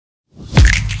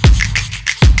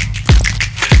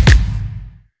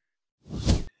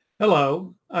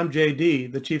Hello, I'm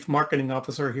JD, the Chief Marketing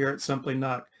Officer here at Simply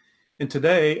NUC. And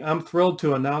today I'm thrilled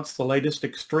to announce the latest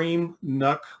extreme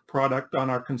NUC product on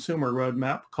our consumer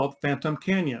roadmap called Phantom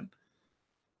Canyon.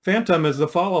 Phantom is the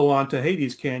follow-on to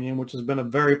Hades Canyon, which has been a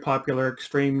very popular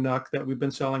extreme NUC that we've been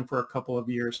selling for a couple of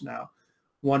years now.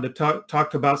 Wanted to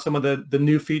talk about some of the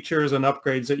new features and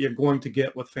upgrades that you're going to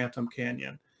get with Phantom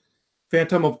Canyon.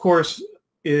 Phantom, of course,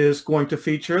 is going to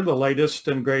feature the latest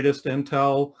and greatest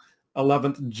Intel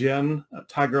 11th Gen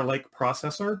Tiger Lake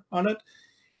processor on it,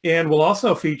 and will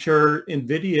also feature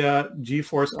NVIDIA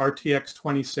GeForce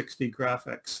RTX2060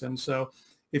 graphics. And so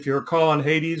if you recall on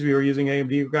Hades, we were using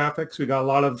AMD graphics. We got a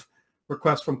lot of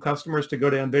requests from customers to go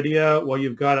to NVIDIA. Well,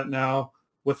 you've got it now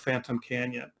with Phantom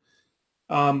Canyon.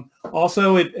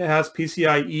 Also, it has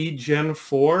PCIe Gen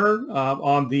 4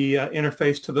 on the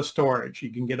interface to the storage.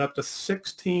 You can get up to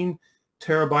 16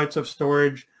 terabytes of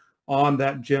storage on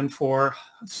that Gen 4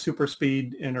 super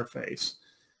speed interface.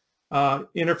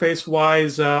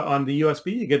 Interface-wise, on the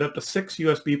USB, you get up to 6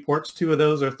 USB ports. 2 of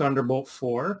those are Thunderbolt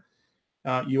 4.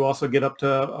 You also get up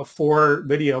to 4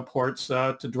 video ports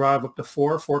to drive up to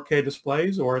 4 4K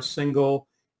displays or a single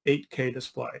 8K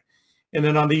display. And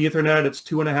then on the Ethernet, it's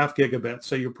 2.5 gigabits.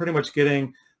 So you're pretty much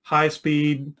getting high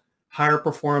speed, higher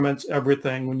performance,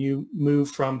 everything when you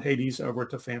move from Hades over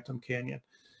to Phantom Canyon.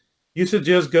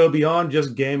 Usages go beyond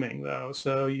just gaming, though.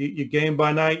 So you game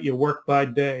by night, you work by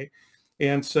day.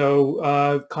 And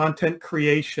so content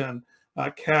creation,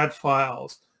 CAD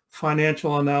files,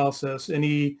 financial analysis,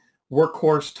 any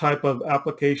workhorse type of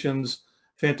applications,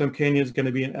 Phantom Canyon is going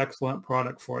to be an excellent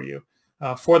product for you.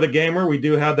 For the gamer, we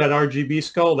do have that RGB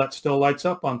skull that still lights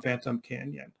up on Phantom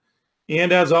Canyon.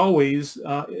 And as always,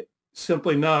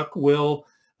 Simply NUC will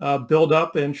build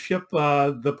up and ship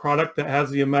the product that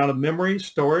has the amount of memory,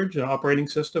 storage, and operating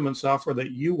system and software that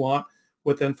you want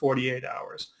within 48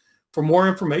 hours. For more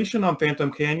information on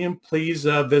Phantom Canyon, please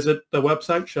visit the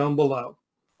website shown below.